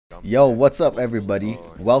Yo, what's up everybody?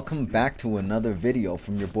 Welcome back to another video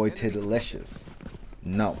from your boy Tidalicious.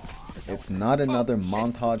 No, it's not another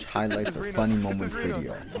montage highlights or funny moments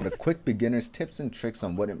video, but a quick beginner's tips and tricks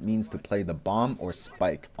on what it means to play the bomb or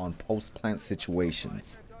spike on post-plant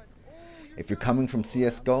situations. If you're coming from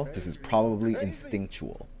CSGO, this is probably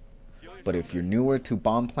instinctual. But if you're newer to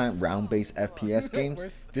bomb plant round-based FPS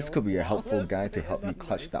games, this could be a helpful guide to help you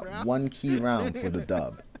clutch that one key round for the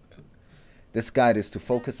dub. This guide is to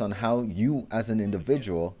focus on how you as an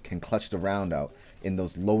individual can clutch the round out in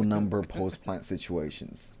those low number post-plant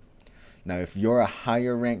situations. Now if you're a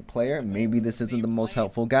higher ranked player, maybe this isn't the most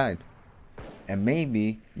helpful guide. And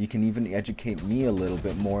maybe you can even educate me a little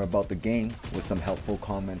bit more about the game with some helpful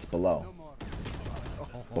comments below.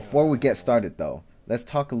 Before we get started though, let's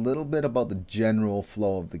talk a little bit about the general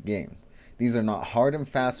flow of the game. These are not hard and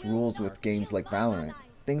fast rules with games like Valorant.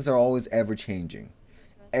 Things are always ever changing.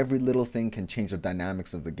 Every little thing can change the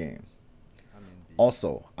dynamics of the game.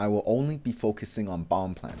 Also, I will only be focusing on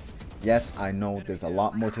bomb plants. Yes, I know there's a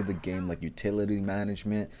lot more to the game like utility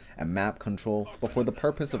management and map control, but for the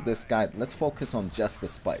purpose of this guide, let's focus on just the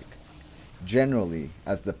spike. Generally,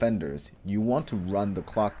 as defenders, you want to run the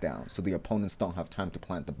clock down so the opponents don't have time to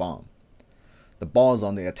plant the bomb. The ball is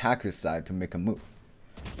on the attacker's side to make a move.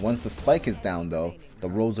 Once the spike is down though, the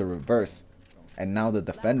roles are reversed, and now the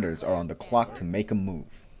defenders are on the clock to make a move.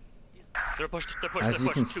 As you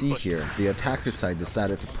can see here, the attacker side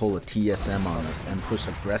decided to pull a TSM on us and push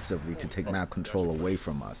aggressively to take map control away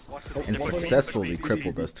from us, and successfully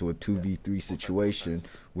crippled us to a 2v3 situation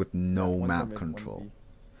with no map control.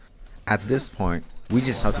 At this point, we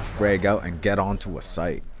just have to frag out and get onto a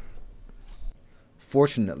site.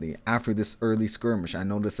 Fortunately, after this early skirmish, I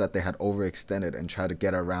noticed that they had overextended and tried to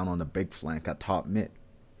get around on the big flank at top mid.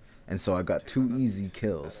 And so I got 2 easy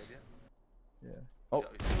kills. Yeah.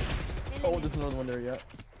 Oh, there's another one there yet.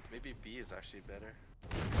 Maybe B is actually better.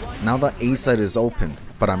 Now the A side is open,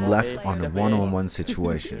 but I'm left on a one-on-one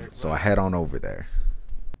situation, so I head on over there.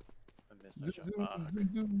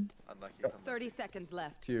 Unlucky. 30 seconds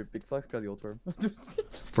left. Here, big flex, got the ult orb.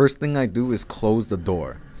 First thing I do is close the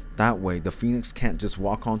door. That way, the Phoenix can't just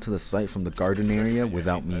walk onto the site from the garden area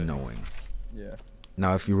without me knowing. Yeah.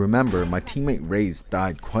 Now if you remember, my teammate Raze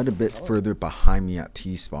died quite a bit further behind me at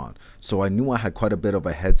T-spawn, so I knew I had quite a bit of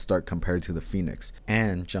a head start compared to the Phoenix,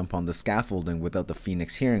 and jump on the scaffolding without the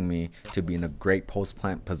Phoenix hearing me to be in a great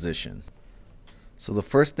post-plant position. So the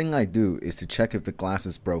first thing I do is to check if the glass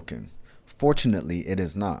is broken. Fortunately, it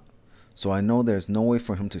is not. So I know there's no way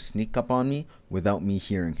for him to sneak up on me without me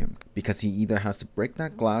hearing him, because he either has to break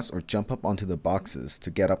that glass or jump up onto the boxes to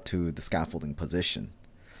get up to the scaffolding position.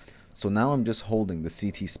 So now I'm just holding the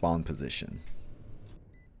CT spawn position.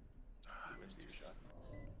 I missed 2 shots.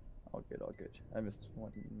 All good. I missed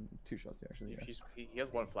 2 shots actually. Yeah. He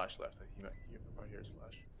has 1 flash left. He probably hear his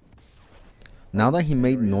flash. Now that he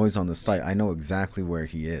made noise on the site, I know exactly where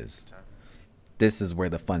he is. This is where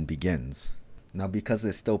the fun begins. Now because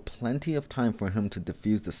there's still plenty of time for him to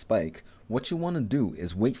defuse the spike, what you want to do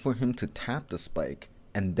is wait for him to tap the spike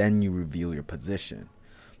and then you reveal your position.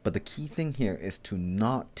 But the key thing here is to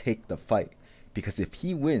not take the fight, because if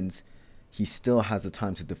he wins, he still has the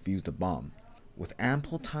time to defuse the bomb. With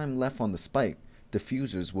ample time left on the spike,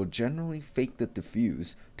 defusers will generally fake the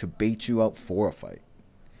defuse to bait you out for a fight.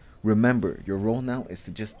 Remember, your role now is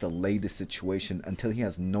to just delay the situation until he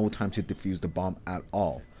has no time to defuse the bomb at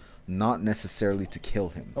all, not necessarily to kill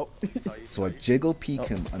him. So I jiggle peek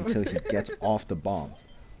him until he gets off the bomb.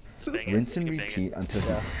 Rinse and repeat until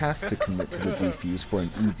he has to commit to the defuse for an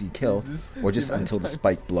easy kill, or just until the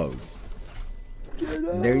spike blows.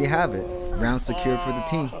 And there you have it, round secured for the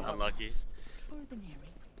team. Unlucky.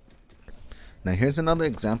 Now here's another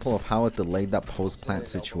example of how it delayed that post-plant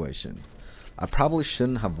situation. I probably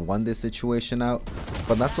shouldn't have won this situation out,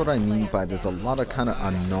 but that's what I mean by there's a lot of kind of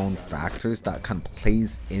unknown factors that kind of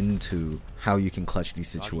plays into how you can clutch these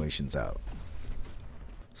situations out.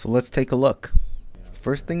 So let's take a look.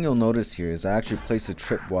 First thing you'll notice here is I actually placed a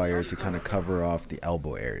tripwire to kind of cover off the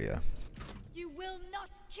elbow area.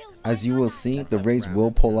 As you will see, the Raze will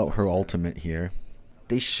pull out her ultimate here.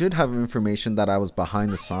 They should have information that I was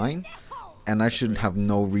behind the sign, and I should have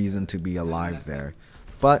no reason to be alive there.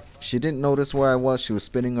 But she didn't notice where I was. She was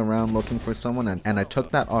spinning around looking for someone, and I took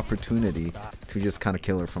that opportunity to just kind of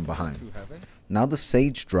kill her from behind. Now the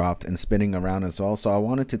Sage dropped and spinning around as well, so I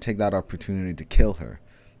wanted to take that opportunity to kill her.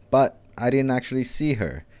 But I didn't actually see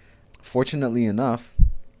her. Fortunately enough,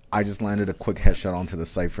 I just landed a quick headshot onto the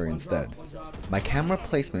Cypher instead. My camera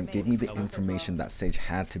placement gave me the information that Sage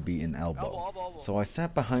had to be in elbow, so I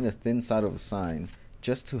sat behind the thin side of the sign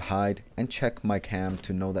just to hide and check my cam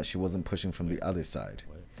to know that she wasn't pushing from the other side.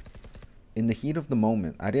 In the heat of the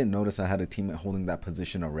moment, I didn't notice I had a teammate holding that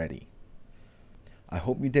position already. I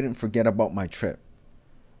hope you didn't forget about my trip.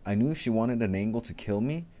 I knew if she wanted an angle to kill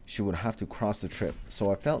me, she would have to cross the trip,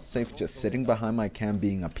 so I felt safe just sitting behind my cam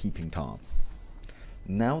being a peeping Tom.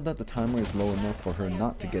 Now that the timer is low enough for her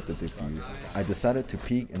not to get the defuse, I decided to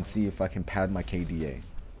peek and see if I can pad my KDA.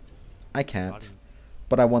 I can't,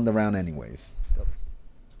 but I won the round anyways.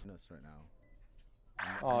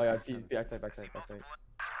 Oh yeah, I see. Backside.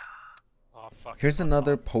 Oh, fuck. Here's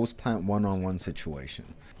another post-plant one-on-one situation.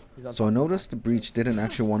 So I noticed the breach didn't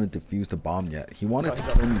actually want to defuse the bomb yet. He wanted to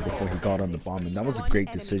kill me before he got on the bomb, and that was a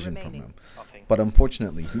great decision from him. But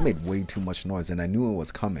unfortunately, he made way too much noise and I knew it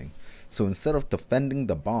was coming. So instead of defending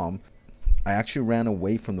the bomb, I actually ran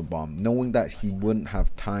away from the bomb, knowing that he wouldn't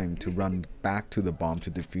have time to run back to the bomb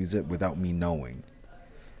to defuse it without me knowing.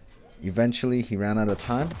 Eventually, he ran out of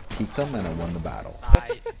time, peeked him, and I won the battle.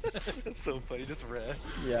 Nice. That's so funny, just ran.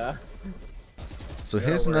 Yeah. So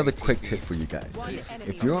here's another quick tip for you guys.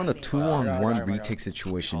 If you're on a 2-on-1 retake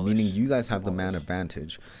situation, meaning you guys have the man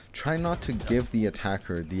advantage, try not to give the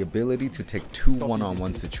attacker the ability to take two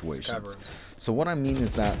 1-on-1 situations. So what I mean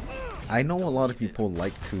is that I know a lot of people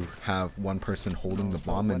like to have one person holding the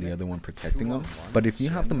bomb and the other one protecting them, but if you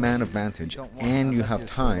have the man advantage and you have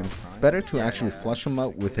time, better to actually flush them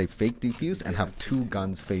out with a fake defuse and have two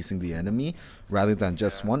guns facing the enemy rather than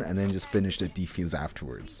just one and then just finish the defuse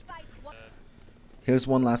afterwards. Here's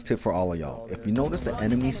one last tip for all of y'all. If you notice the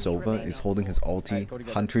enemy Sova is holding his ulti,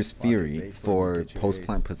 Hunter's Fury, for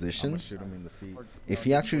post-plant positions, if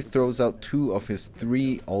he actually throws out 2 of his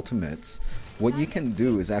 3 ultimates, what you can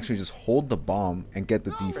do is actually just hold the bomb and get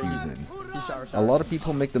the defuse in. A lot of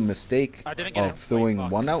people make the mistake of throwing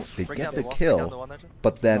one out, they get the kill,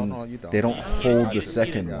 but then they don't hold the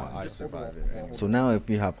second one. So now if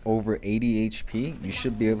you have over 80 HP, you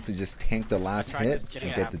should be able to just tank the last hit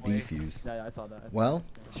and get the defuse. Yeah, I saw that. Well,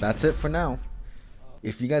 that's it for now.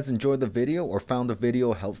 If you guys enjoyed the video or found the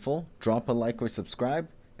video helpful, drop a like or subscribe.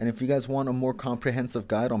 And if you guys want a more comprehensive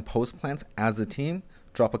guide on post plants as a team,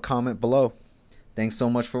 drop a comment below. Thanks so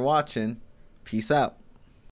much for watching. Peace out.